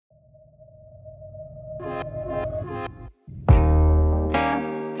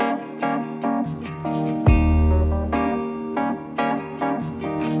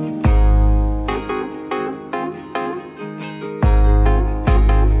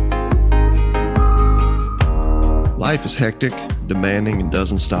Life is hectic, demanding, and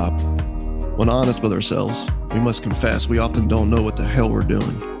doesn't stop. When honest with ourselves, we must confess we often don't know what the hell we're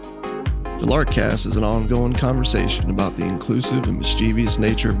doing. The Larkcast is an ongoing conversation about the inclusive and mischievous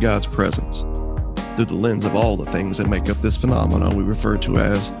nature of God's presence through the lens of all the things that make up this phenomenon we refer to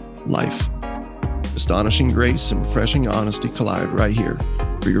as life. Astonishing grace and refreshing honesty collide right here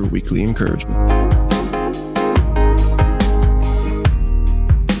for your weekly encouragement.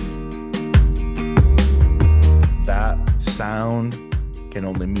 That sound can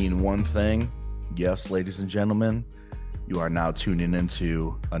only mean one thing. Yes, ladies and gentlemen, you are now tuning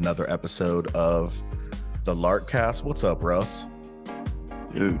into another episode of the Larkcast. What's up, Russ?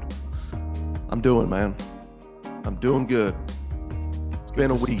 Dude, I'm doing good. It's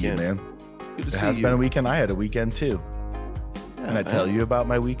been a weekend, man. Good to It see has you. been a weekend. I had a weekend too. Yeah, Can I tell you about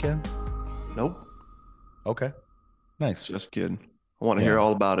my weekend? Nope, Okay, nice. just kidding. I want to Yeah. hear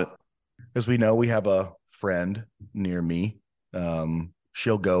all about it. As we know, we have a friend near me.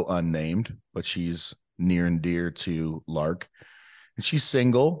 She'll go unnamed, but she's near and dear to Lark. And she's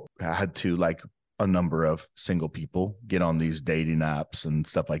single. I had to, like a number of single people, get on these dating apps and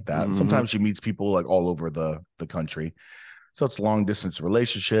stuff like that. And Mhm. sometimes she meets people like all over the country. So it's long distance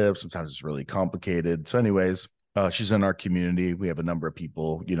relationships. Sometimes it's really complicated. So anyways, she's in our community. We have a number of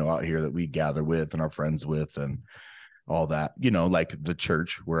people, out here that we gather with and are friends with and all that, like the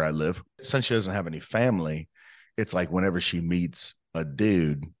church where I live. Since she doesn't have any family, it's like whenever she meets a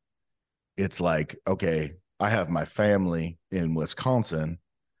dude, it's like, okay, I have my family in Wisconsin,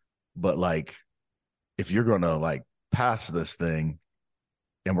 but like, if you're going to like pass this thing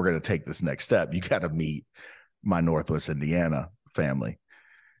and we're going to take this next step, you got to meet my Northwest Indiana family.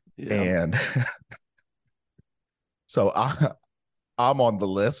 Yeah. And so I'm on the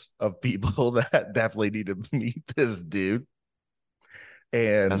list of people that definitely need to meet this dude.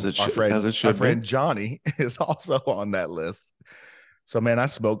 And As it our should be. friend Johnny is also on that list. So, man, I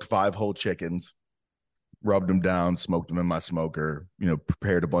smoked 5 whole chickens, rubbed them down, smoked them in my smoker,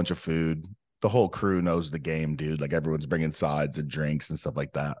 prepared a bunch of food. The whole crew knows the game, dude. Like everyone's bringing sides and drinks and stuff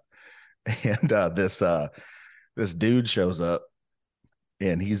like that. And this dude shows up,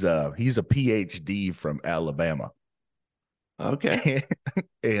 and he's a PhD from Alabama. Okay.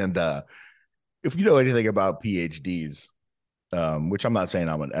 And if you know anything about PhDs, which I'm not saying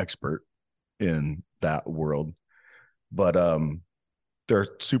I'm an expert in that world, but they're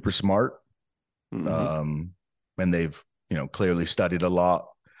super smart. Mhm. And they've clearly studied a lot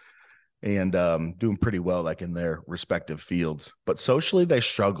and doing pretty well like in their respective fields, but socially they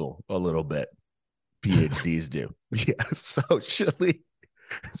struggle a little bit. PhDs do. Yeah, socially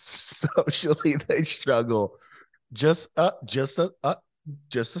they struggle just a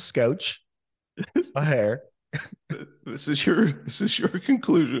scotch a hair. This is your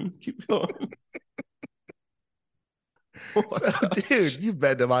conclusion. Keep going. Oh my So, gosh. dude, you've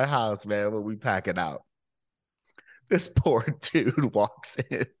been to my house, man, when we pack it out. This poor dude walks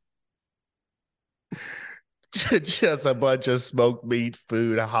in. Just a bunch of smoked meat,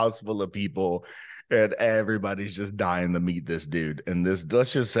 food, a house full of people, and everybody's just dying to meet this dude. And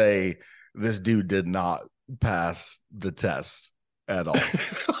let's just say this dude did not pass the test at all.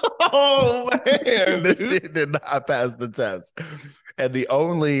 Oh man, This dude. dude did not pass the test. And the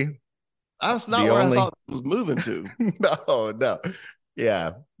only That's not where I thought it was moving to. no.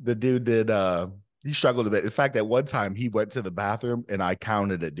 Yeah. The dude did he struggled a bit. In fact, at one time he went to the bathroom and I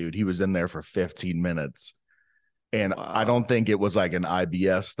counted it, dude. He was in there for 15 minutes. And Wow. I don't think it was like an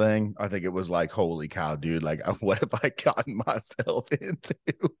IBS thing. I think it was like, holy cow, dude. Like, what have I gotten myself into?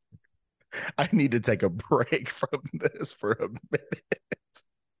 I need to take a break from this for a minute.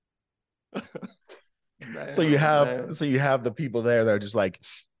 Man, So you have the people there that are just like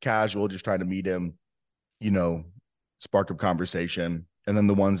casual, just trying to meet him, spark up conversation. And then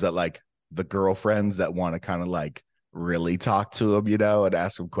the ones that like the girlfriends that want to kind of like really talk to him, and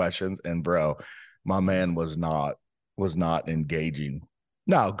ask him questions. And bro, my man was not engaging.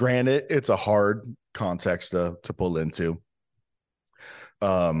 Now, granted, it's a hard context to pull into.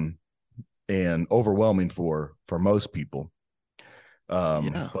 And overwhelming for most people.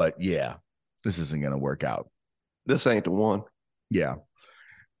 Yeah. But yeah, this isn't gonna work out. This ain't the one. Yeah.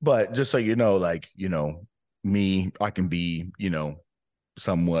 But just so you know, like, me, I can be,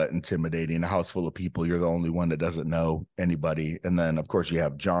 somewhat intimidating. A house full of people, you're the only one that doesn't know anybody. And then of course you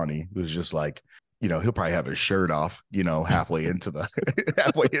have Johnny, who's just like, he'll probably have his shirt off, halfway into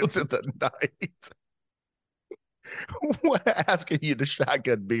the night. Asking you to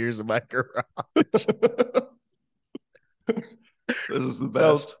shotgun beers in my garage. This is the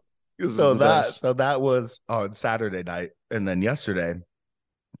best. So that was on Saturday night. And then yesterday,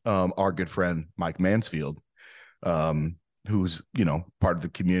 our good friend Mike Mansfield who's, part of the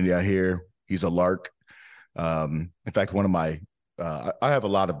community out here. He's a Lark. In fact, one of my, I have a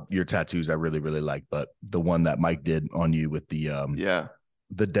lot of your tattoos I really, really like, but the one that Mike did on you with the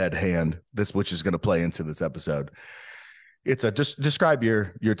dead hand, which is going to play into this episode. It's just describe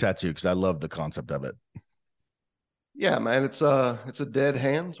your tattoo, because I love the concept of it. Yeah, man, it's a dead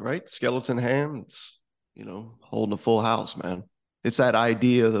hand, right? Skeleton hand. It's, holding a full house, man. It's that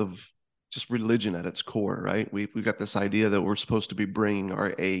idea of just religion at its core, right? We've got this idea that we're supposed to be bringing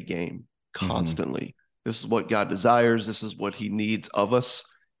our A game constantly. Mm-hmm. This is what God desires. This is what he needs of us.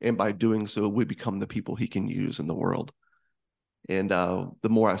 And by doing so, we become the people he can use in the world. And the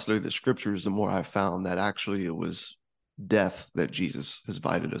more I studied the scriptures, the more I found that actually it was death that Jesus has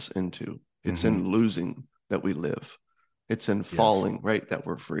invited us into. It's in losing that we live. It's in falling, right, that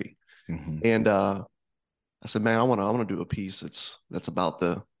we're free. Mm-hmm. And I said, man, I want to do a piece that's about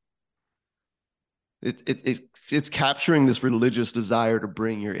it's capturing this religious desire to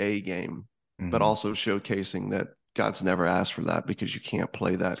bring your A game, but also showcasing that God's never asked for that, because you can't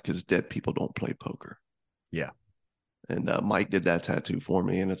play that, because dead people don't play poker. Yeah. And Mike did that tattoo for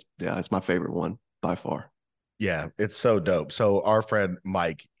me, and it's my favorite one by far. Yeah, it's so dope. So our friend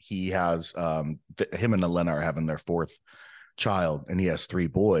Mike, he has him and Elena are having their fourth child, and he has 3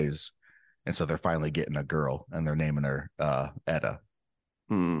 boys, and so they're finally getting a girl, and they're naming her Etta.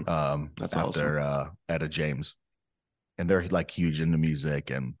 That's after awesome. Etta James, and they're like huge into music,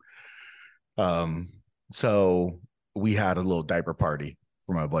 and so we had a little diaper party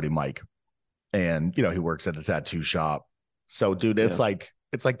for my buddy Mike, and he works at a tattoo shop. So dude, it's like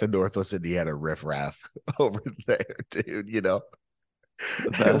the Northwest Indiana riffraff over there, dude.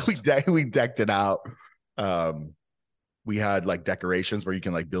 We decked it out. We had like decorations where you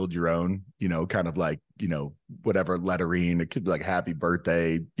can like build your own, kind of like, whatever lettering. It could be like happy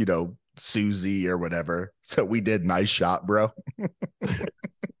birthday, Susie or whatever. So we did nice shot, bro.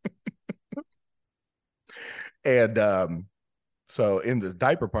 And so in the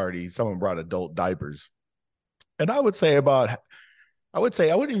diaper party, someone brought adult diapers. And I wouldn't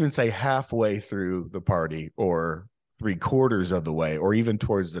even say halfway through the party, or 3/4 of the way, or even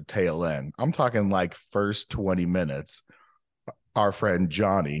towards the tail end. I'm talking like first 20 minutes. Our friend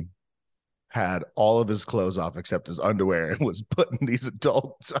Johnny had all of his clothes off except his underwear, and was putting these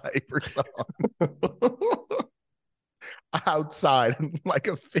adult diapers on outside in like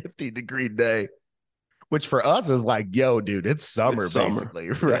a 50-degree day, which for us is like, yo, dude, it's summer. Basically,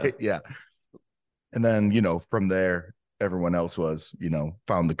 right? Yeah. And then, from there, everyone else was,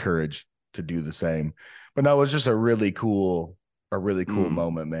 found the courage to do the same. But no, it was just a really cool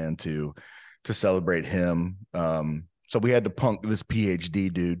moment, man, to celebrate him. So we had to punk this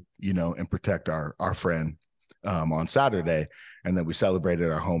PhD dude, and protect our friend on Saturday. And then we celebrated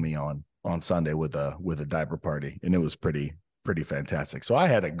our homie on Sunday with a diaper party. And it was pretty fantastic. So I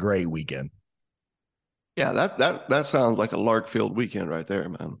had a great weekend. Yeah, that sounds like a Lark-filled weekend right there,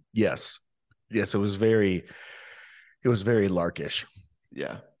 man. Yes, it was very larkish.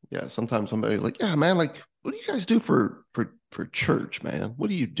 Yeah. Sometimes somebody like, yeah, man, like, what do you guys do for church, man? What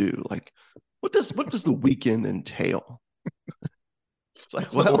do you do? Like, what does the weekend entail? It's like,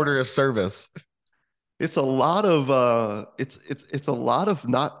 the order of service. It's a lot of it's a lot of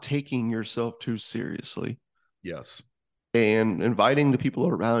not taking yourself too seriously. Yes. And inviting the people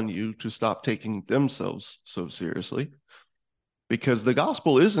around you to stop taking themselves so seriously. Because the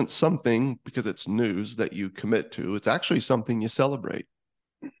gospel isn't something, because it's news, that you commit to. It's actually something you celebrate.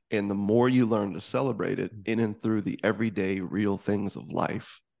 And the more you learn to celebrate it in and through the everyday real things of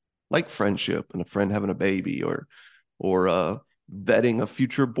life, like friendship and a friend having a baby, or vetting a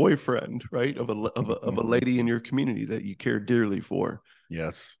future boyfriend, right, of a lady in your community that you care dearly for.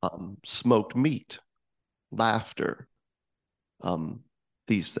 Yes. Smoked meat, laughter,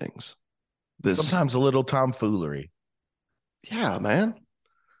 these things. Sometimes a little tomfoolery. Yeah, man.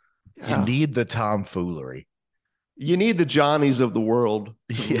 Yeah. You need the tomfoolery. You need the Johnnies of the world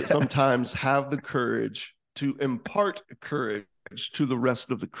to sometimes have the courage to impart courage to the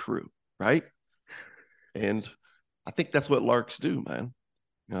rest of the crew, right? And I think that's what Larks do, man.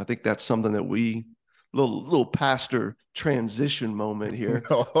 I think that's something that we little pastor transition moment here.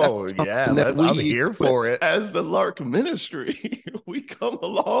 Oh yeah, I'm here for it. As the Lark ministry, we come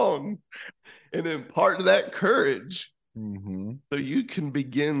along and impart that courage. Mm-hmm. So you can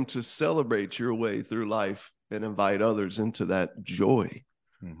begin to celebrate your way through life and invite others into that joy.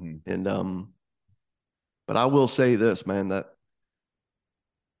 Mm-hmm. And but I will say this, man, that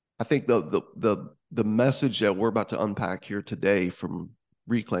I think the message that we're about to unpack here today from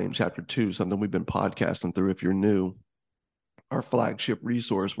Reclaim chapter 2, something we've been podcasting through if you're new, our flagship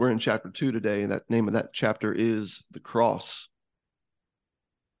resource. We're in chapter 2 today, and that name of that chapter is The Cross.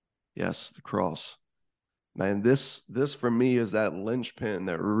 Yes, the cross. Man, this for me is that linchpin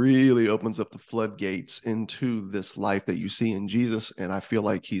that really opens up the floodgates into this life that you see in Jesus. And I feel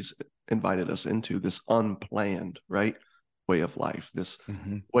like he's invited us into this unplanned, right, way of life, this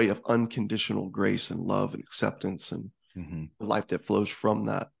way of unconditional grace and love and acceptance and the life that flows from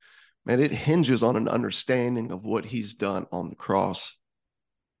that. Man, it hinges on an understanding of what he's done on the cross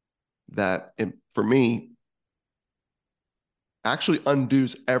that, for me, actually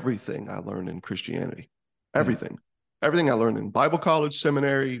undoes everything I learned in Christianity. Everything. Everything I learned in Bible college,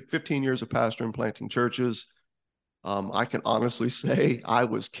 seminary, 15 years of pastoring, planting churches. I can honestly say I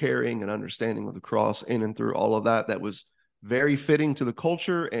was carrying an understanding of the cross in and through all of that that was very fitting to the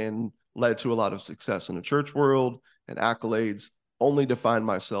culture and led to a lot of success in the church world and accolades, only to find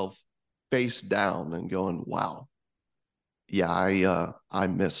myself face down and going, wow, yeah, I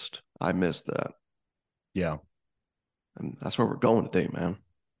missed that. Yeah. And that's where we're going today, man.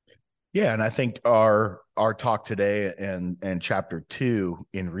 Yeah, and I think our talk today and chapter 2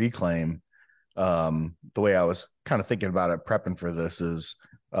 in Reclaim, the way I was kind of thinking about it, prepping for this is,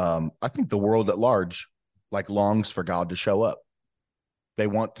 I think the world at large like longs for God to show up. They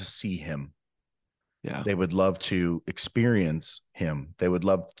want to see him. Yeah. They would love to experience him. They would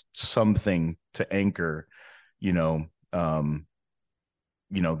love something to anchor, their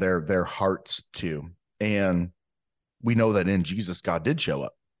hearts to. And we know that in Jesus, God did show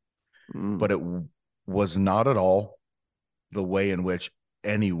up. But it was not at all the way in which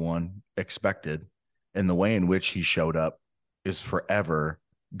anyone expected. And the way in which he showed up is forever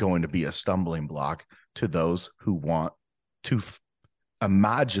going to be a stumbling block to those who want to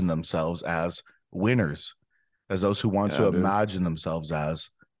imagine themselves as winners, as those who want to imagine themselves as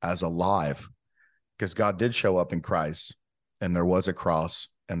alive. Because God did show up in Christ, and there was a cross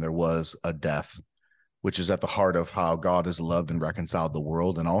and there was a death, which is at the heart of how God has loved and reconciled the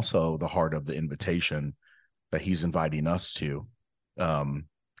world, and also the heart of the invitation that he's inviting us to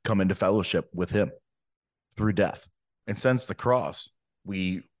come into fellowship with him through death. And since the cross,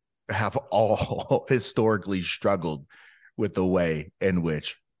 we have all historically struggled with the way in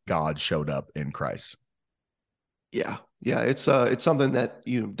which God showed up in Christ. Yeah. It's something that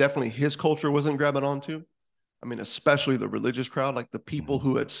definitely his culture wasn't grabbing onto. I mean, especially the religious crowd, like the people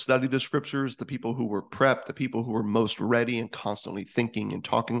who had studied the scriptures, the people who were prepped, the people who were most ready and constantly thinking and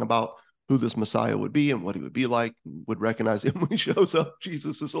talking about who this Messiah would be and what he would be like, would recognize him when he shows up.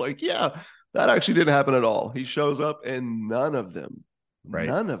 Jesus is like, yeah, that actually didn't happen at all. He shows up and none of them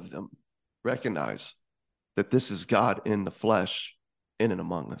recognize that this is God in the flesh, in and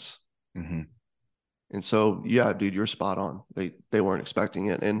among us. And so, yeah, dude, you're spot on. They weren't expecting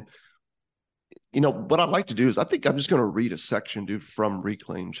it. And what I'd like to do is I think I'm just going to read a section, dude, from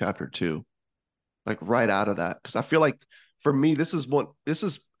Reclaim chapter 2, like right out of that. Because I feel like for me, this is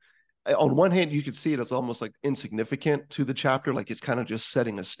on one hand, you could see it as almost like insignificant to the chapter. Like it's kind of just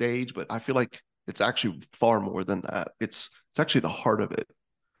setting a stage, but I feel like it's actually far more than that. It's actually the heart of it.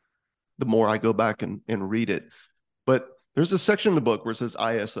 The more I go back and read it. But there's a section in the book where it says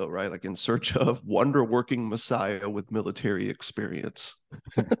ISO, right? Like in search of wonder-working Messiah with military experience.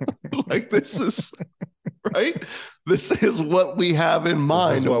 Like this is, right? This is what we have in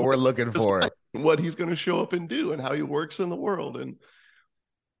mind. This is what we're looking for. What he's going to show up and do and how he works in the world. And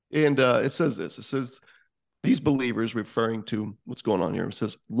it says this. It says, these believers, referring to what's going on here, it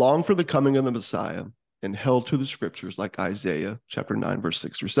says, long for the coming of the Messiah and held to the scriptures like Isaiah chapter 9, verse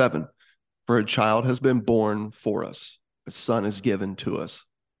 6 through 7. For a child has been born for us. A son is given to us.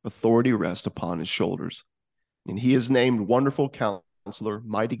 Authority rests upon his shoulders. And he is named Wonderful Counselor,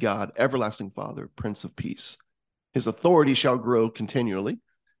 Mighty God, Everlasting Father, Prince of Peace. His authority shall grow continually,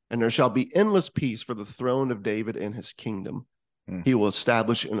 and there shall be endless peace for the throne of David and his kingdom. He will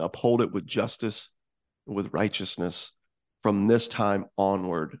establish and uphold it with justice, with righteousness from this time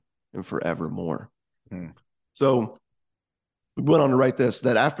onward and forevermore. So we went on to write this,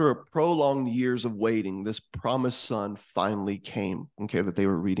 that after a prolonged years of waiting, this promised son finally came, that they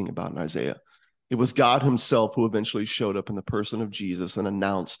were reading about in Isaiah. It was God himself who eventually showed up in the person of Jesus and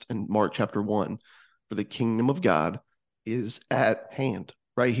announced in Mark chapter 1, for the kingdom of God is at hand,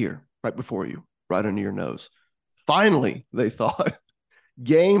 right here, right before you, right under your nose. Finally, they thought,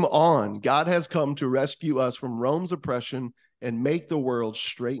 game on. God has come to rescue us from Rome's oppression and make the world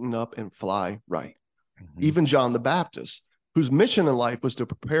straighten up and fly right. Even John the Baptist, whose mission in life was to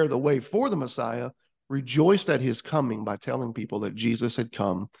prepare the way for the Messiah, rejoiced at his coming by telling people that Jesus had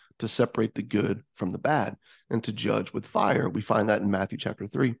come to separate the good from the bad and to judge with fire. We find that in Matthew chapter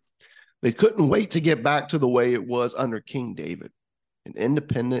 3. They couldn't wait to get back to the way it was under King David, an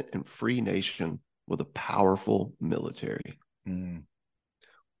independent and free nation with a powerful military. Mm.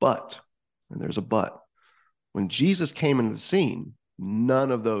 But, and there's a but, when Jesus came into the scene,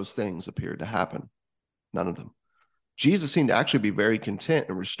 none of those things appeared to happen. None of them. Jesus seemed to actually be very content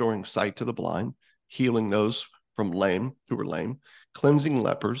in restoring sight to the blind, healing those who were lame, cleansing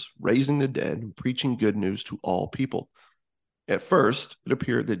lepers, raising the dead, and preaching good news to all people. At first, it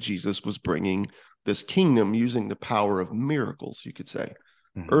appeared that Jesus was bringing this kingdom using the power of miracles, you could say.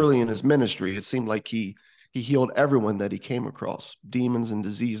 Mm-hmm. Early in his ministry, it seemed like he healed everyone that he came across. Demons and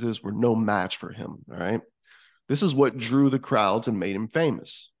diseases were no match for him, all right? This is what drew the crowds and made him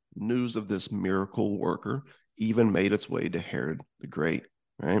famous. News of this miracle worker even made its way to Herod the Great,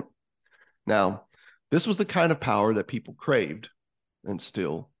 right? Now, this was the kind of power that people craved and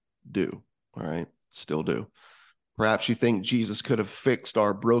still do, all right? Still do. Perhaps you think Jesus could have fixed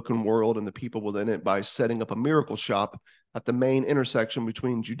our broken world and the people within it by setting up a miracle shop at the main intersection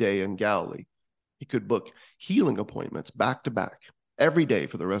between Judea and Galilee. He could book healing appointments back to back every day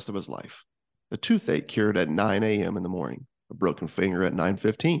for the rest of his life. A toothache cured at 9 a.m. in the morning, a broken finger at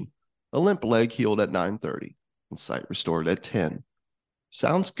 9:15, a limp leg healed at 9:30, and sight restored at 10.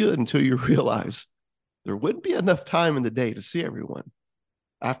 Sounds good until you realize there wouldn't be enough time in the day to see everyone.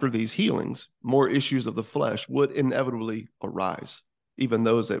 After these healings, more issues of the flesh would inevitably arise. Even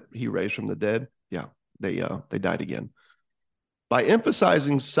those that he raised from the dead, they died again. By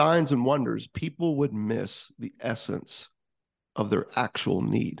emphasizing signs and wonders, people would miss the essence of their actual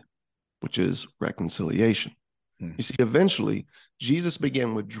need, which is reconciliation. You see, eventually, Jesus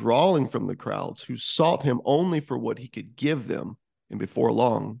began withdrawing from the crowds who sought him only for what he could give them. And before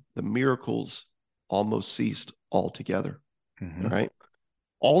long, the miracles almost ceased altogether. Mm-hmm. All right.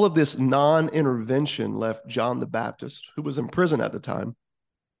 All of this non-intervention left John the Baptist, who was in prison at the time,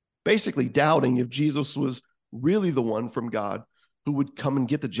 basically doubting if Jesus was really the one from God who would come and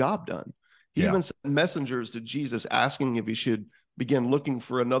get the job done. He even sent messengers to Jesus asking if he should begin looking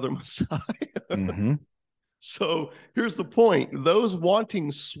for another Messiah. Mm-hmm. So here's the point. Those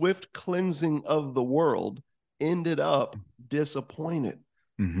wanting swift cleansing of the world ended up disappointed.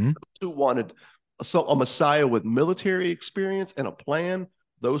 Mm-hmm. Those who wanted a Messiah with military experience and a plan,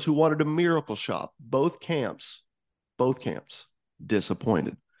 those who wanted a miracle shop, both camps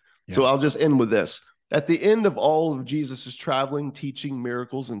disappointed. Yeah. So I'll just end with this. At the end of all of Jesus' traveling, teaching,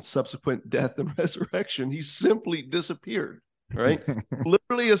 miracles, and subsequent death and resurrection, he simply disappeared, right?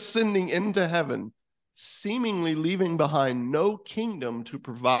 Literally ascending into heaven, seemingly leaving behind no kingdom to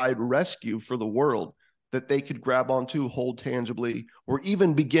provide rescue for the world that they could grab onto, hold tangibly, or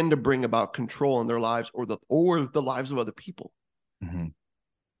even begin to bring about control in their lives or the lives of other people. Mm-hmm.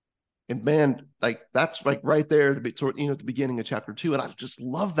 And man, like that's like right there at the beginning of chapter 2. And I just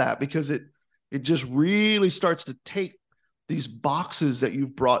love that because it just really starts to take these boxes that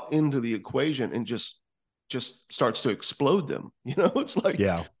you've brought into the equation and just starts to explode them. It's like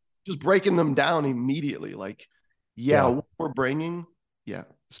just breaking them down immediately. Like, what we're bringing,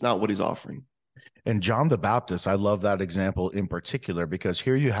 it's not what he's offering. And John the Baptist, I love that example in particular, because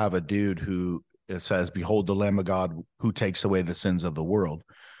here you have a dude who it says, "Behold the Lamb of God who takes away the sins of the world,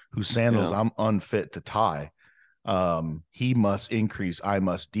 whose sandals I'm unfit to tie. He must increase, I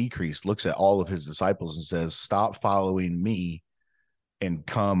must decrease." Looks at all of his disciples and says, "Stop following me and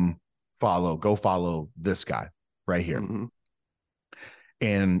go follow this guy right here." Mm-hmm.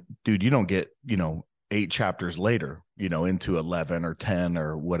 And dude, you don't get, 8 chapters later, into 11 or 10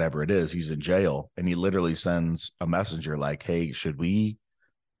 or whatever it is, he's in jail and he literally sends a messenger like, "Hey, should we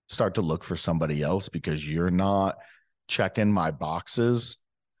start to look for somebody else because you're not checking my boxes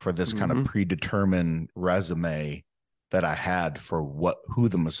for this kind of predetermined resume that I had for who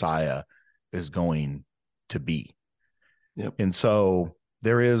the Messiah is going to be." Yep. And so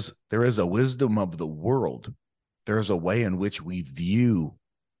there is a wisdom of the world. There's a way in which we view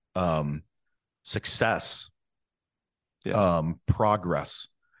success, progress.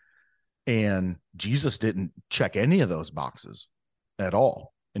 And Jesus didn't check any of those boxes at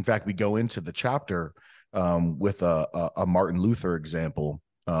all. In fact, we go into the chapter with a Martin Luther example,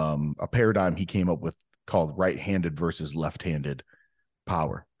 a paradigm he came up with called right-handed versus left-handed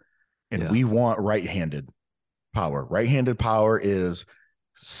power. And we want right-handed power. Right-handed power is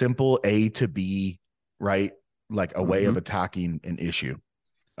simple A to B, right? Like a way of attacking an issue.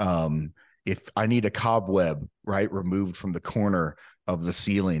 If I need a cobweb, right, removed from the corner of the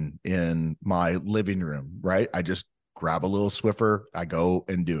ceiling in my living room, right, I just grab a little Swiffer, I go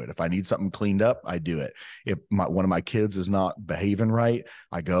and do it. If I need something cleaned up, I do it. If one of my kids is not behaving right,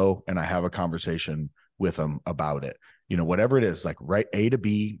 I go and I have a conversation with them about it. whatever it is, like right A to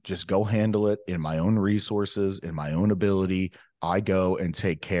B, just go handle it in my own resources, in my own ability. I go and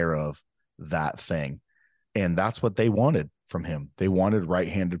take care of that thing. And that's what they wanted from him. They wanted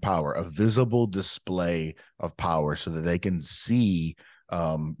right-handed power, a visible display of power so that they can see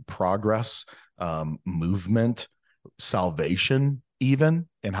progress, movement, salvation, even,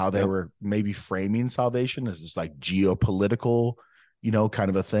 and how they were maybe framing salvation as this like geopolitical, kind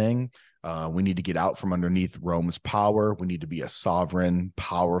of a thing. We need to get out from underneath Rome's power. We need to be a sovereign,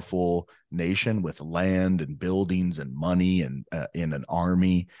 powerful nation with land and buildings and money and in an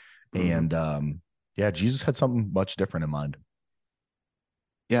army. Mm-hmm. And Jesus had something much different in mind.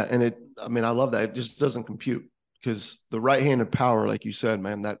 Yeah, and I love that. It just doesn't compute, because the right-handed power, like you said,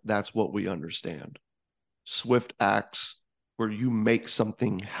 man, that's what we understand. Swift acts where you make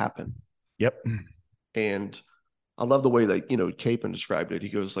something happen. Yep. And I love the way that, Capon described it. He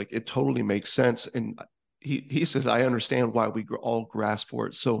goes like, it totally makes sense. And he says, I understand why we all grasp for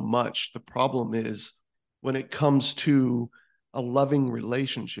it so much. The problem is when it comes to a loving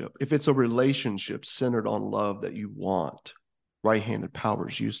relationship, if it's a relationship centered on love that you want, right-handed power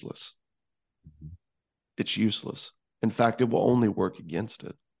is useless. Mm-hmm. It's useless. In fact, it will only work against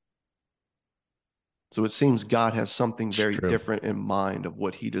it. So it seems God has something very different in mind of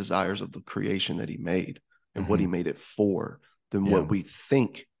what he desires of the creation that he made and what he made it for than what we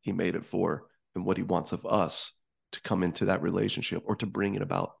think he made it for and what he wants of us to come into that relationship or to bring it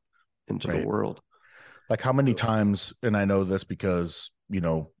about into the world. Like how many times, and I know this because,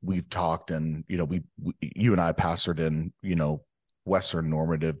 we've talked and, you and I pastored in, Western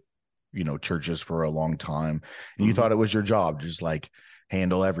normative, churches for a long time. And you thought it was your job to just like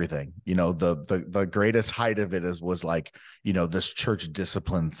handle everything. The greatest height of it was like, this church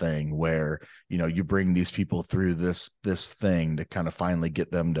discipline thing where, you bring these people through this thing to kind of finally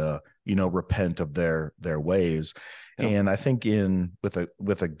get them to, repent of their ways. Yep. And I think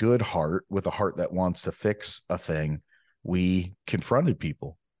with a good heart, with a heart that wants to fix a thing, we confronted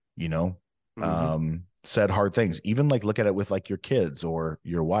people, said hard things, even like look at it with like your kids or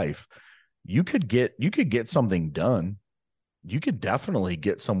your wife. You could get something done. You could definitely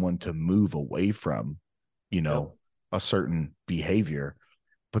get someone to move away from, a certain behavior,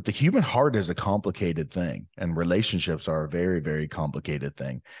 but the human heart is a complicated thing and relationships are a very, very complicated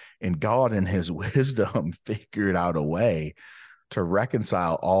thing. And God in his wisdom figured out a way to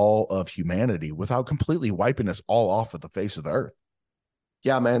reconcile all of humanity without completely wiping us all off of the face of the earth.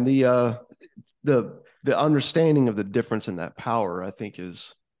 Yeah, man. The understanding of the difference in that power, I think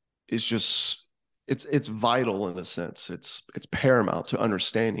is just, it's vital in a sense. It's paramount to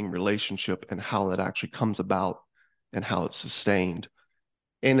understanding relationship and how that actually comes about and how it's sustained.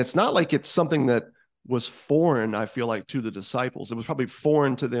 And it's not like it's something that was foreign, I feel like, to the disciples. It was probably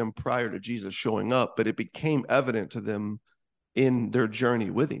foreign to them prior to Jesus showing up, but it became evident to them in their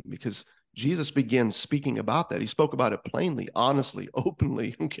journey with him because Jesus began speaking about that. He spoke about it plainly, honestly,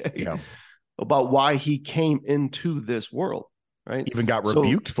 openly, about why he came into this world, right? Even got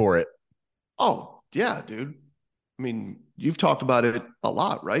rebuked for it. Oh, yeah, dude. I mean, you've talked about it a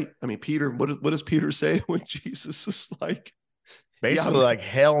lot, right? I mean, Peter, what does Peter say when Jesus is like, basically, like,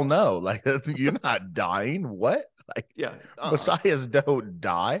 hell no, like you're not dying. What? Like, Messiahs don't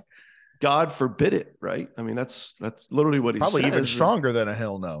die. God forbid it, right? I mean, that's literally what he probably says. Even stronger than a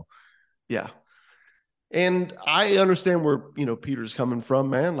hell no. Yeah. And I understand where, Peter's coming from,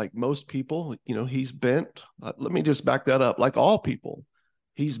 man. Like most people, he's bent. Let me just back that up. Like all people,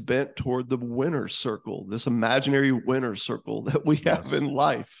 he's bent toward the winner's circle, this imaginary winner's circle that we have in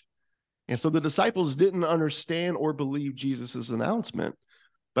life. And so the disciples didn't understand or believe Jesus's announcement.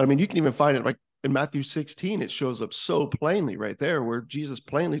 But I mean, you can even find it like in Matthew 16, it shows up so plainly right there where Jesus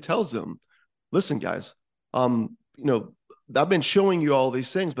plainly tells them, listen, guys, I've been showing you all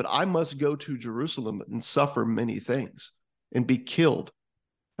these things, but I must go to Jerusalem and suffer many things and be killed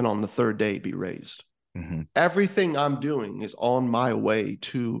and on the third day be raised. Mm-hmm. Everything I'm doing is on my way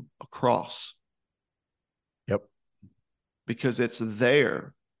to a cross. Yep. Because it's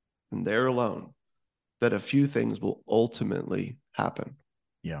there and there alone that a few things will ultimately happen.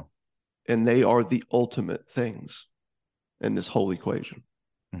 Yeah. And they are the ultimate things in this whole equation.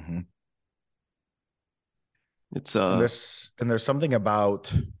 Mm-hmm. It's and there's something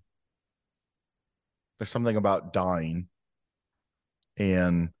about dying,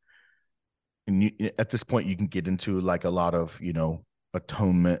 and at this point you can get into like a lot of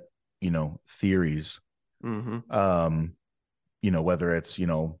atonement theories. Mm-hmm. Whether it's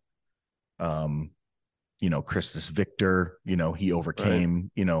Christus Victor, he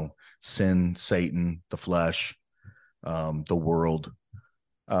overcame sin, Satan, the flesh, the world.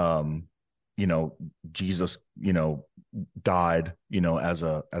 Jesus, died, as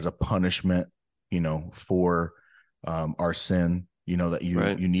a punishment, for our sin, that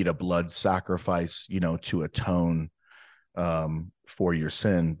Right. you need a blood sacrifice, to atone for your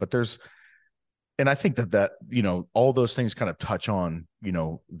sin. But and I think that all those things kind of touch on,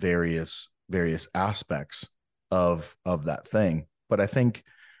 various aspects of that thing. But I think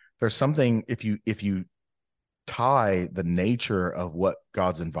there's something, if you tie the nature of what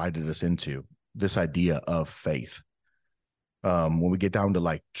God's invited us into, this idea of faith, when we get down to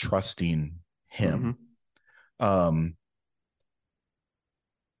like trusting him, um,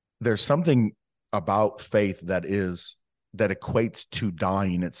 there's something about faith that equates to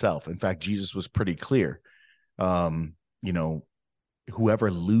dying itself. In fact, Jesus was pretty clear. Um, you know,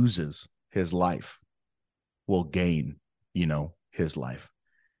 whoever loses his life will gain, his life.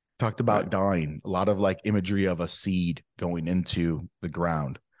 Talked about Right. dying, a lot of like imagery of a seed going into the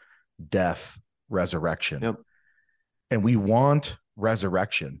ground, death, resurrection. Yep. And we want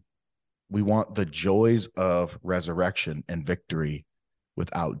resurrection. We want the joys of resurrection and victory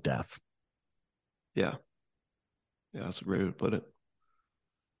without death. Yeah. Yeah, that's a great way to put it.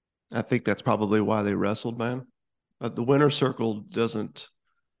 I think that's probably why they wrestled, man. The winner circle doesn't,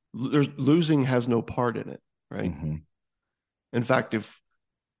 there's losing has no part in it, right? Mm-hmm. In fact, if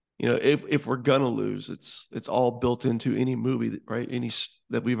we're gonna lose, it's all built into any movie, right? Any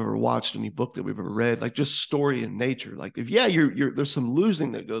that we've ever watched, any book that we've ever read, like just story in nature. Like if you're there's some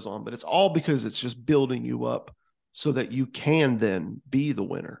losing that goes on, but it's all because it's just building you up so that you can then be the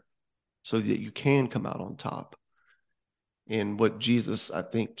winner, so that you can come out on top. And what Jesus, I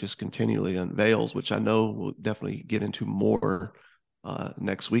think, just continually unveils, which I know we'll definitely get into more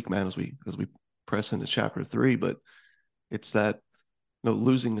next week, man, as we press into chapter 3. But it's that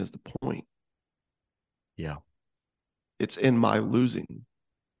losing is the point. Yeah. It's in my losing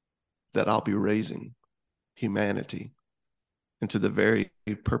that I'll be raising humanity into the very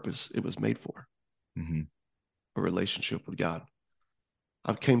purpose it was made for, Mm-hmm. a relationship with God.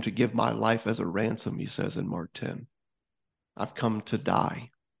 I've came to give my life as a ransom, he says in Mark 10. I've come to die,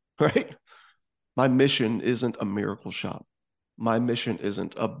 right? My mission isn't a miracle shop. My mission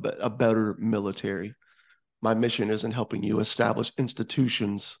isn't a better military. My mission isn't helping you establish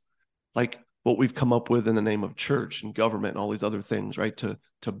institutions like what we've come up with in the name of church and government and all these other things, right?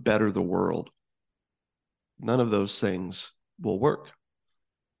 To better the world. None of those things will work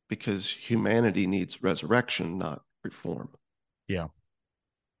because humanity needs resurrection, not reform. Yeah.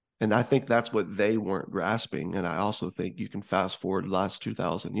 And I think that's what they weren't grasping. And I also think you can fast forward the last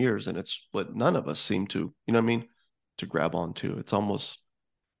 2,000 years, and it's what none of us seem to, you know what I mean, to grab onto. It's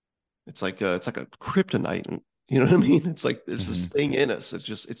like a kryptonite. And, you know what I mean? It's like there's this thing in us.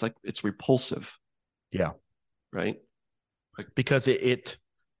 It's repulsive. Yeah. Right. Like, because it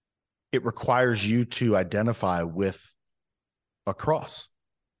requires you to identify with a cross.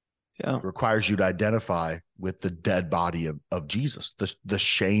 Yeah. It requires you to identify with the dead body of Jesus, the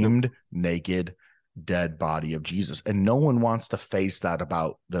shamed, naked, dead body of Jesus. And no one wants to face that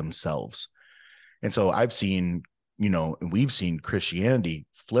about themselves. And so I've seen, and we've seen Christianity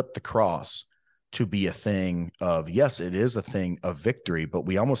flip the cross to be a thing of, yes, it is a thing of victory, but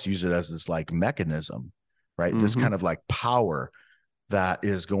we almost use it as this like mechanism, right? This kind of like power that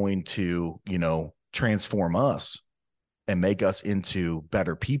is going to, transform us and make us into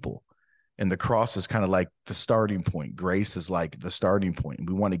better people. And the cross is kind of like the starting point. Grace is like the starting point. And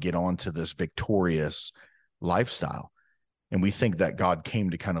we want to get on to this victorious lifestyle. And we think that God came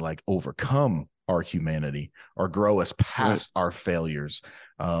to kind of like overcome our humanity or grow us past our failures,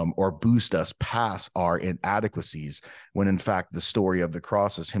 or boost us past our inadequacies. When in fact, the story of the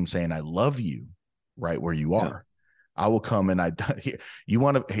cross is him saying, I love you right where you are. I will come and you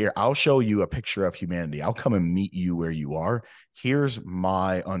want to hear, I'll show you a picture of humanity. I'll come and meet you where you are. Here's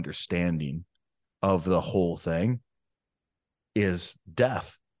my understanding of the whole thing is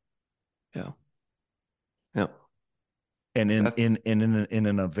death. Yeah. Yeah. And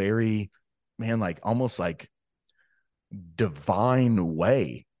in a very, man, like almost like divine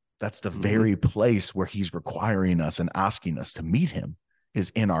way, that's the very place where he's requiring us and asking us to meet him is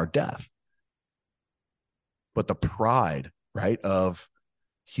in our death. But the pride, right, of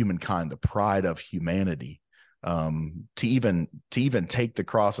humankind, the pride of humanity, to even take the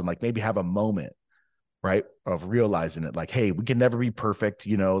cross and like maybe have a moment, right, of realizing it, like, hey, we can never be perfect,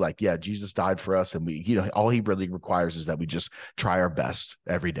 like, yeah, Jesus died for us, and we, all he really requires is that we just try our best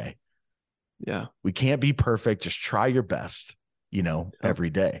every day. Yeah, we can't be perfect, just try your best, every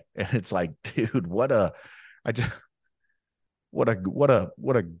day. And it's like, dude, what a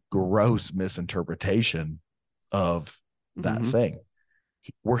gross misinterpretation of that thing.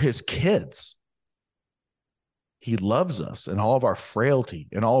 We're his kids. He loves us and all of our frailty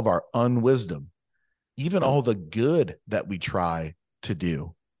and all of our unwisdom, even all the good that we try to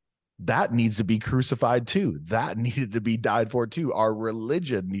do. That needs to be crucified too. That needed to be died for too. Our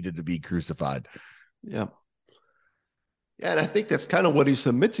religion needed to be crucified. Yeah. Yeah. And I think that's kind of what he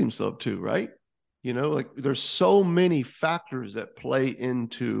submits himself to, right? You know, like there's so many factors that play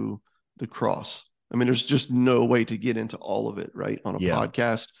into the cross. I mean, there's just no way to get into all of it, right, on a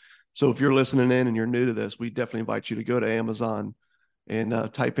podcast. So if you're listening in and you're new to this, we definitely invite you to go to Amazon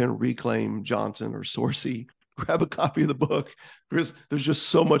and type in Reclaim Johnson or Sorcy, grab a copy of the book, because there's just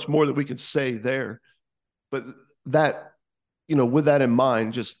so much more that we could say there. But that, you know, with that in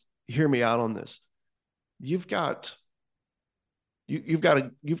mind, just hear me out on this. You've got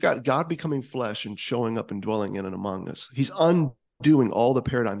God becoming flesh and showing up and dwelling in and among us. He's undoing all the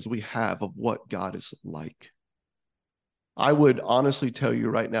paradigms we have of what God is like. I would honestly tell you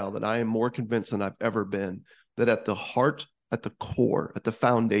right now that I am more convinced than I've ever been that at the heart, at the core, at the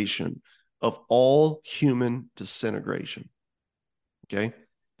foundation of all human disintegration, okay,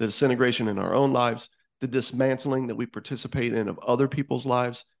 the disintegration in our own lives, the dismantling that we participate in of other people's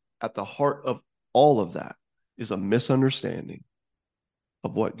lives, at the heart of all of that is a misunderstanding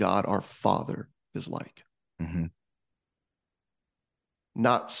of what God, our Father, is like. Mm-hmm.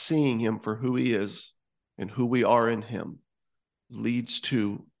 Not seeing him for who he is and who we are in him leads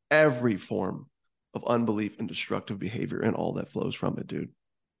to every form of unbelief and destructive behavior and all that flows from it, dude.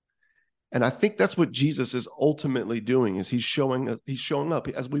 And I think that's what Jesus is ultimately doing, is he's showing up,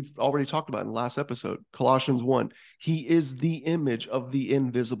 as we've already talked about in the last episode, Colossians 1. He is the image of the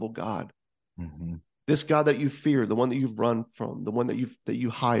invisible God. Mm-hmm. This God that you fear, the one that you've run from, the one that you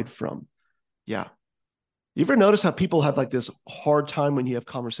hide from. Yeah. You ever notice how people have like this hard time when you have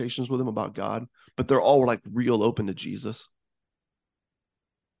conversations with them about God, but they're all like real open to Jesus?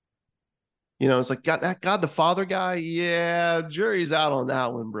 You know, it's like God the Father guy. Yeah, jury's out on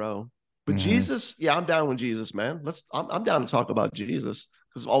that one, bro. But Jesus, yeah, I'm down with Jesus, man. I'm down to talk about Jesus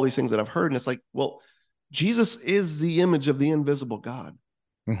because of all these things that I've heard. And it's like, well, Jesus is the image of the invisible God.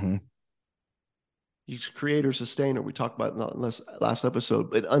 Mm-hmm. He's creator, sustainer. We talked about it in the last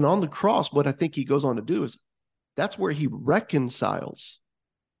episode. And on the cross, what I think he goes on to do is that's where he reconciles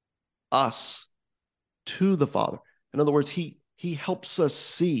us to the Father. In other words, he helps us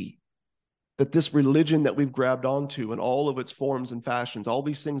see that this religion that we've grabbed onto and all of its forms and fashions, all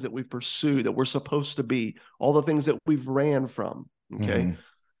these things that we've pursued, that we're supposed to be, all the things that we've ran from, okay,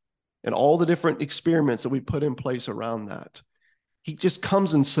 and all the different experiments that we put in place around that, he just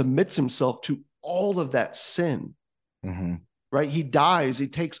comes and submits himself to all of that sin, right? He dies. He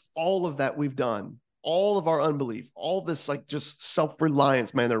takes all of that we've done, all of our unbelief, all this like just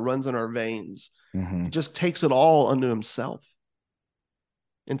self-reliance, man, that runs in our veins. He just takes it all unto himself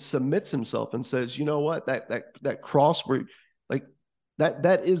and submits himself and says, you know what, that cross where like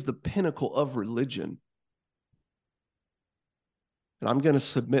that is the pinnacle of religion. And I'm going to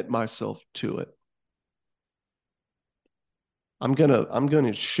submit myself to it. I'm going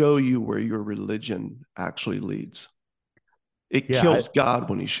to show you where your religion actually leads. It kills God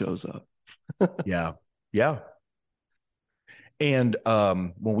when he shows up. Yeah. And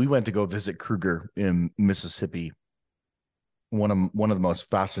when we went to go visit Kruger in Mississippi, one of the most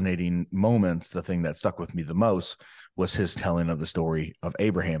fascinating moments, the thing that stuck with me the most, was his telling of the story of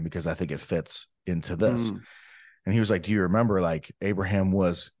Abraham, because I think it fits into this. And he was like, do you remember, like, Abraham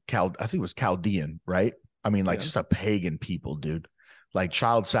was I think it was Chaldean, right? I mean, like, just a pagan people, dude. Like,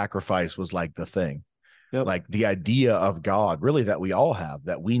 child sacrifice was like the thing. Like the idea of God, really, that we all have,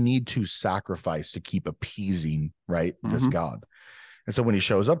 that we need to sacrifice to keep appeasing, right, this God. And so when he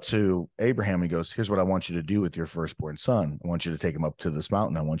shows up to Abraham, he goes, here's what I want you to do with your firstborn son. I want you to take him up to this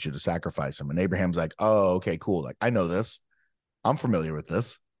mountain. I want you to sacrifice him. And Abraham's like, oh, okay, cool. Like, I know this. I'm familiar with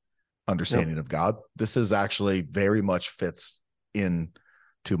this understanding of God. This is actually very much fits in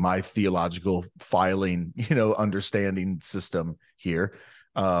to my theological filing, understanding system here.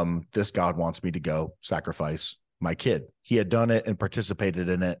 This God wants me to go sacrifice my kid. He had done it and participated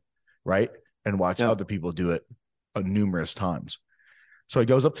in it, right? And watched other people do it numerous times. So he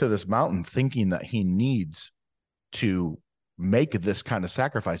goes up to this mountain thinking that he needs to make this kind of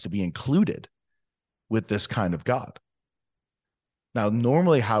sacrifice to be included with this kind of God. Now,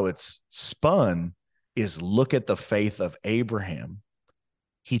 normally how it's spun is, look at the faith of Abraham.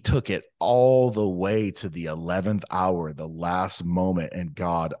 He took it all the way to the 11th hour, the last moment, and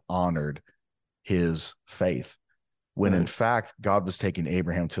God honored his faith. When in fact, God was taking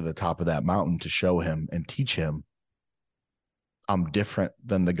Abraham to the top of that mountain to show him and teach him, I'm different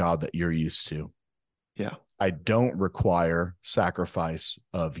than the God that you're used to. Yeah. I don't require sacrifice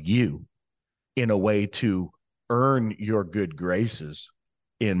of you in a way to earn your good graces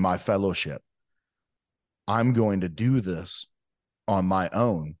in my fellowship. I'm going to do this on my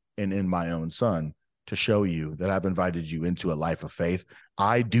own and in my own son to show you that I've invited you into a life of faith.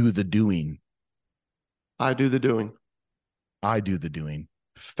 I do the doing. I do the doing. I do the doing.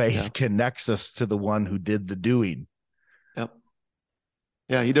 Faith connects us to the one who did the doing. Yep.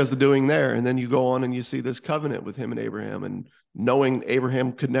 Yeah, he does the doing there. And then you go on and you see this covenant with him and Abraham, and knowing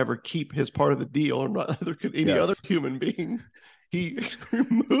Abraham could never keep his part of the deal, or neither could any other human being, he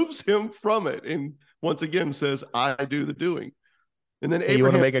removes him from it. And once again says, I do the doing. And then Abraham, you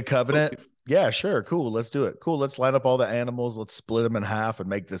want to make a covenant? Yeah, sure. Cool. Let's do it. Cool. Let's line up all the animals. Let's split them in half and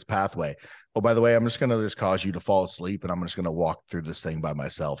make this pathway. Oh, by the way, I'm just going to just cause you to fall asleep, and I'm just going to walk through this thing by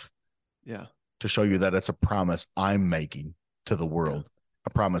myself. Yeah. To show you that it's a promise I'm making to the world,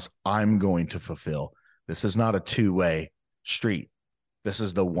 a promise I'm going to fulfill. This is not a two-way street. This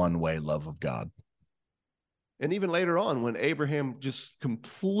is the one-way love of God. And even later on, when Abraham just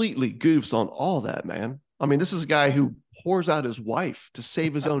completely goofs on all that, man. I mean, this is a guy who pours out his wife to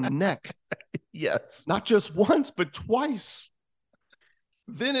save his own neck. Yes. Not just once, but twice.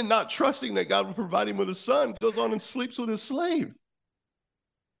 Then, in not trusting that God will provide him with a son, goes on and sleeps with his slave.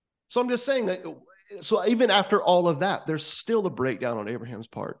 So I'm just saying that, so even after all of that, there's still a breakdown on Abraham's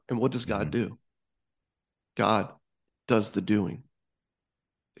part. And what does God do? God does the doing.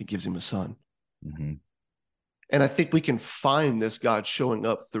 He gives him a son. And I think we can find this God showing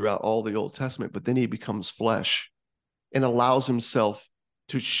up throughout all the Old Testament, but then he becomes flesh and allows himself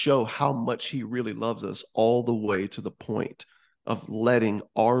to show how much he really loves us, all the way to the point of letting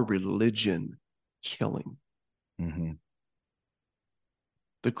our religion kill him.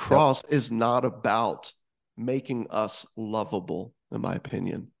 The cross is not about making us lovable, in my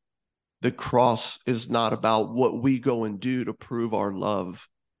opinion. The cross is not about what we go and do to prove our love.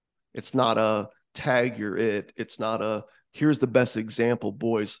 It's not a tag you're it. It's not a, here's the best example,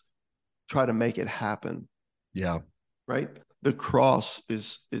 boys, try to make it happen. Yeah. Right? The cross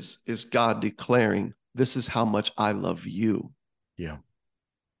is God declaring, this is how much I love you. Yeah.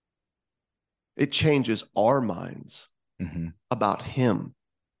 It changes our minds about him.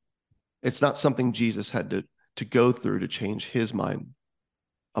 It's not something Jesus had to go through to change his mind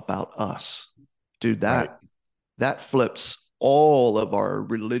about us. Dude, that flips all of our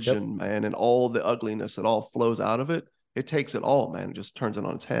religion, man, and all the ugliness that all flows out of it. It takes it all, man, and just turns it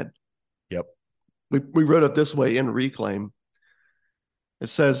on its head. Yep. We wrote it this way in Reclaim. It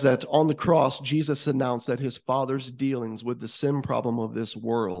says that on the cross, Jesus announced that his Father's dealings with the sin problem of this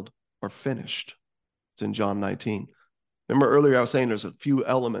world are finished. It's in John 19. Remember earlier I was saying there's a few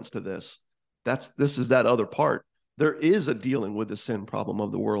elements to this. This is that other part. There is a dealing with the sin problem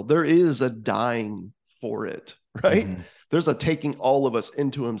of the world. There is a dying for it, right? There's a taking all of us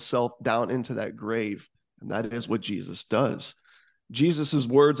into himself down into that grave. And that is what Jesus does. Jesus's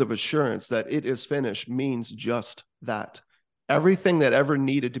words of assurance that it is finished means just that. Everything that ever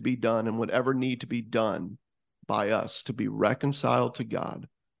needed to be done and would ever need to be done by us to be reconciled to God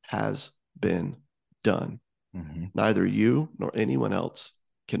has been done. Neither you nor anyone else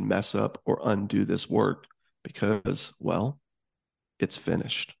can mess up or undo this work because, well, it's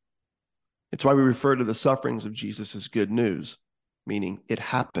finished. It's why we refer to the sufferings of Jesus as good news, meaning it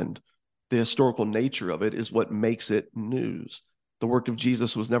happened. The historical nature of it is what makes it news. The work of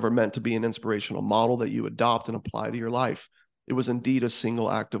Jesus was never meant to be an inspirational model that you adopt and apply to your life. It was indeed a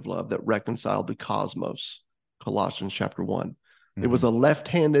single act of love that reconciled the cosmos, Colossians chapter 1. It was a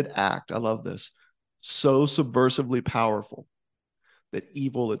left-handed act. I love this. So subversively powerful that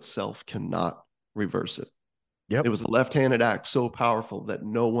evil itself cannot reverse it. It was a left-handed act so powerful that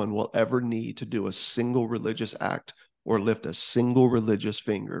no one will ever need to do a single religious act or lift a single religious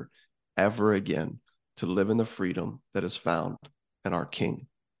finger ever again to live in the freedom that is found in our King.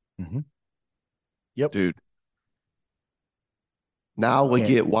 Dude. Now we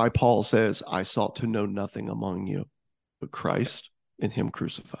get why Paul says, I sought to know nothing among you but Christ and him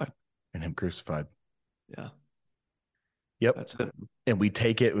crucified. Yeah. Yep. That's it. And we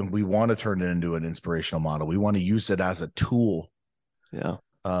take it and we want to turn it into an inspirational model. We want to use it as a tool. Yeah.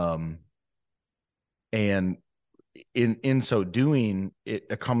 And in so doing,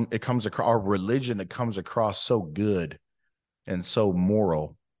 it comes across our religion. It comes across so good and so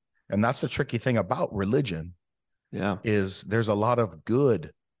moral. And that's the tricky thing about religion. Yeah. Is there's a lot of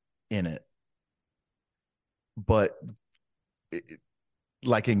good in it. But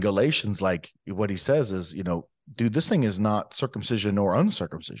like in Galatians, like what he says is, dude, this thing is not circumcision or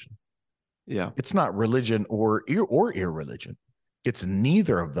uncircumcision. Yeah. It's not religion or irreligion. It's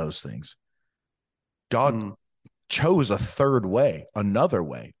neither of those things. God chose a third way, another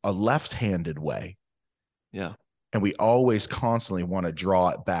way, a left-handed way Yeah. And we always constantly want to draw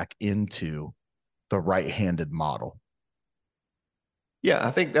it back into the right-handed model. Yeah,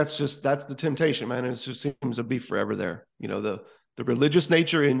 I think that's the temptation, man. It just seems to be forever there. You know, the religious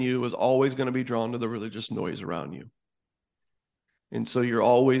nature in you is always going to be drawn to the religious noise around you. And so you're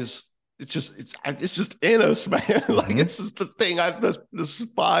always, it's just in us, man. Like it's just the thing I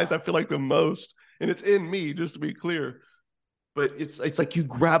despise, I feel like, the most. And it's in me, just to be clear. But it's like you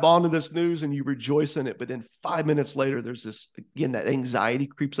grab onto this news and you rejoice in it, but then 5 minutes later, there's this, again, that anxiety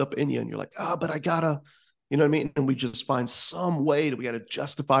creeps up in you, and you're like, but I gotta, you know what I mean? And we just find some way that we got to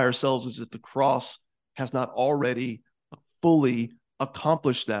justify ourselves as if the cross has not already fully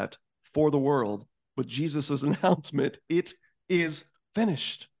accomplished that for the world. With Jesus's announcement, it is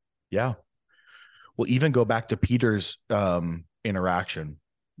finished. Yeah. Well, even go back to Peter's interaction,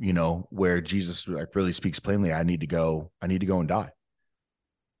 you know, where Jesus like really speaks plainly, I need to go and die.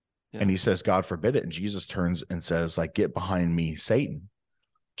 Yeah. And he says, God forbid it. And Jesus turns and says, like, get behind me, Satan.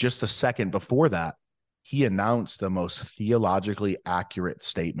 Just a second before that, he announced the most theologically accurate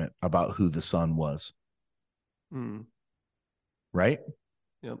statement about who the Son was. Right?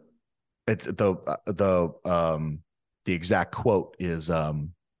 Yep. It's the exact quote is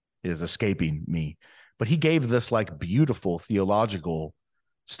escaping me, but he gave this like beautiful theological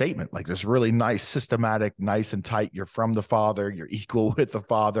statement, like this really nice, systematic, nice and tight. You're from the Father, you're equal with the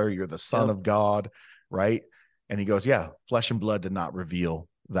Father, you're the Son of God, right? And he goes, yeah, flesh and blood did not reveal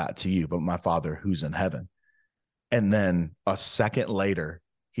that to you, but my Father who's in heaven. And then a second later,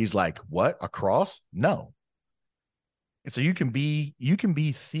 he's like, what? A cross? No. And so you can be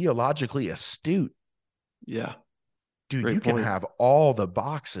theologically astute. Yeah. Dude, you can have all the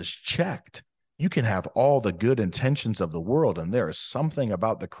boxes checked. You can have all the good intentions of the world, and there is something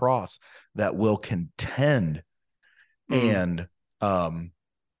about the cross that will contend. And man,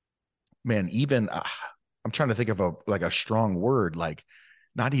 even I'm trying to think of a strong word, like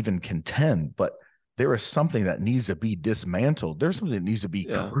not even contend, but there is something that needs to be dismantled. There's something that needs to be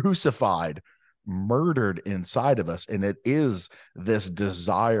crucified, murdered inside of us. And it is this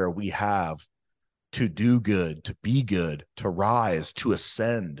desire we have to do good, to be good, to rise, to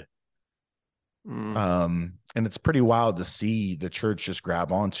ascend. And it's pretty wild to see the church just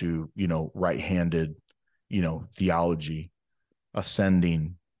grab onto, you know, right-handed, you know, theology,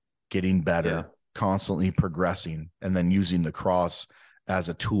 ascending, getting better, constantly progressing, and then using the cross as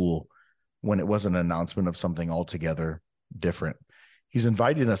a tool when it was an announcement of something altogether different. He's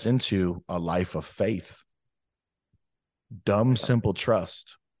inviting us into a life of faith, dumb, simple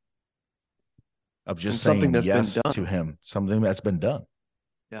trust of just saying yes to him, something that's been done.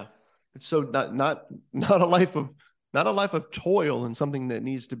 Yeah. It's so not a life of toil and something that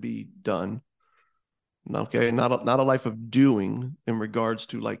needs to be done. Okay. Not a life of doing in regards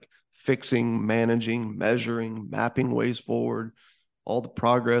to like fixing, managing, measuring, mapping ways forward, all the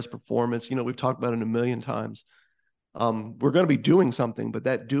progress, performance. You know, we've talked about it a million times. We're going to be doing something, but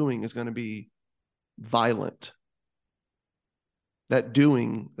that doing is going to be violent. That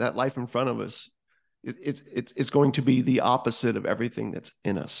doing, that life in front of us, it's going to be the opposite of everything that's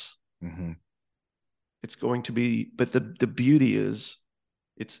in us. It's going to be, but the beauty is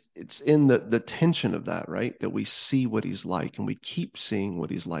it's in the tension of that, right? That we see what he's like, and we keep seeing what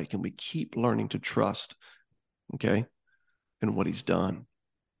he's like, and we keep learning to trust, okay, and what he's done.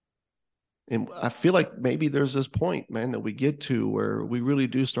 And I feel like maybe there's this point, man, that we get to where we really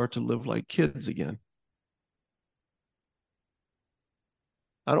do start to live like kids again.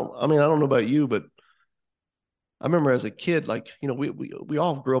 I don't know about you, but I remember as a kid, like, you know, we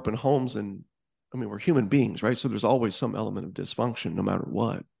all grew up in homes, and I mean, we're human beings, right? So there's always some element of dysfunction no matter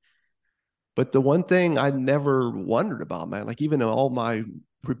what. But the one thing I never wondered about, man, like even in all my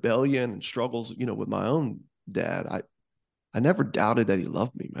rebellion and struggles, you know, with my own dad, I never doubted that he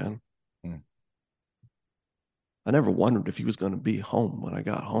loved me, man. I never wondered if he was going to be home when I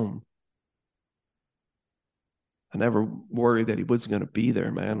got home. I never worried that he wasn't going to be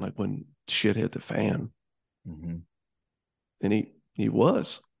there, man, like when shit hit the fan. And he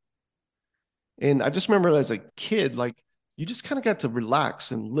was. And I just remember as a kid, like, you just kind of got to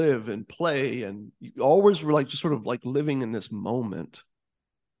relax and live and play, and you always were like just sort of like living in this moment.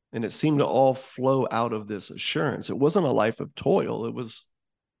 And it seemed to all flow out of this assurance. It wasn't a life of toil. It was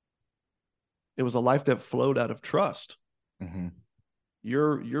a life that flowed out of trust.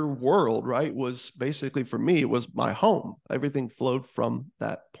 Your world, right, was basically, for me, it was my home. Everything flowed from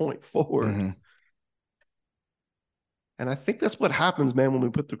that point forward. And I think that's what happens, man, when we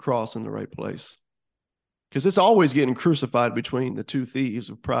put the cross in the right place. Because it's always getting crucified between the two thieves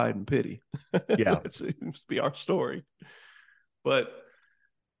of pride and pity. Yeah. It seems to be our story. But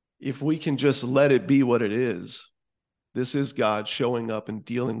if we can just let it be what it is, this is God showing up and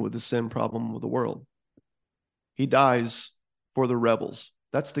dealing with the sin problem of the world. He dies for the rebels.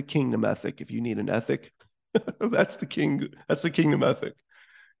 That's the kingdom ethic. If you need an ethic, that's the kingdom ethic.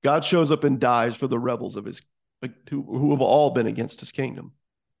 God shows up and dies for the rebels of his, who have all been against his kingdom.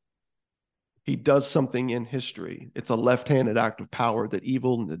 He does something in history. It's a left-handed act of power that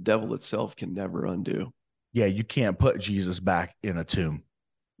evil and the devil itself can never undo. Yeah, you can't put Jesus back in a tomb.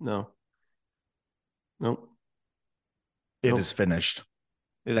 No. Nope. It is finished.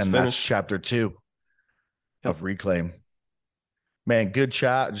 It is and finished. That's chapter 2 of Reclaim. Man, good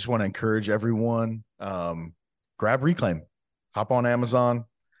chat. I just want to encourage everyone. Grab Reclaim. Hop on Amazon.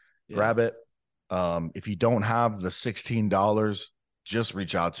 Grab it. If you don't have the $16, just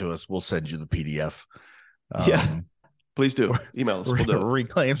reach out to us. We'll send you the PDF. Please do. Email us. We'll do it.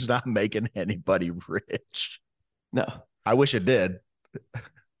 Reclaim's not making anybody rich. No. I wish it did.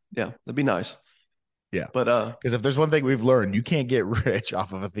 Yeah, that'd be nice. Yeah. But because if there's one thing we've learned, you can't get rich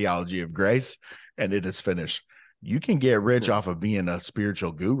off of a theology of grace, and it is finished. You can get rich off of being a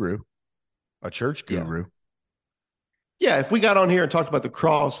spiritual guru, a church guru. Yeah, if we got on here and talked about the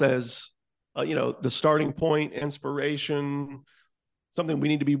cross as the starting point, inspiration, something we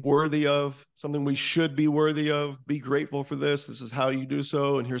need to be worthy of, something we should be worthy of, be grateful for this. This is how you do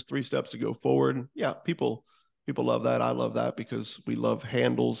so. And here's 3 steps to go forward. Yeah, people love that. I love that because we love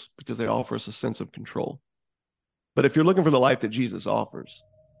handles because they offer us a sense of control. But if you're looking for the life that Jesus offers,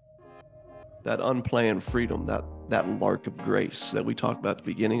 that unplanned freedom, that lark of grace that we talked about at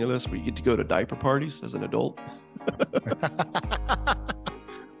the beginning of this, where you get to go to diaper parties as an adult.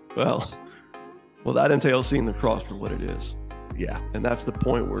 Well, that entails seeing the cross for what it is. Yeah. And that's the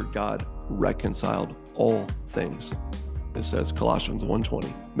point where God reconciled all things. It says Colossians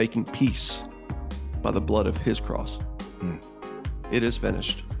 1:20, making peace by the blood of his cross. It is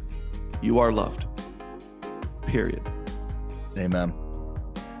finished. You are loved. Period. Amen.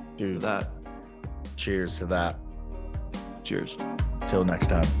 Dude, that. Cheers to that. Cheers. Till next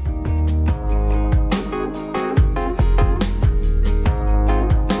time.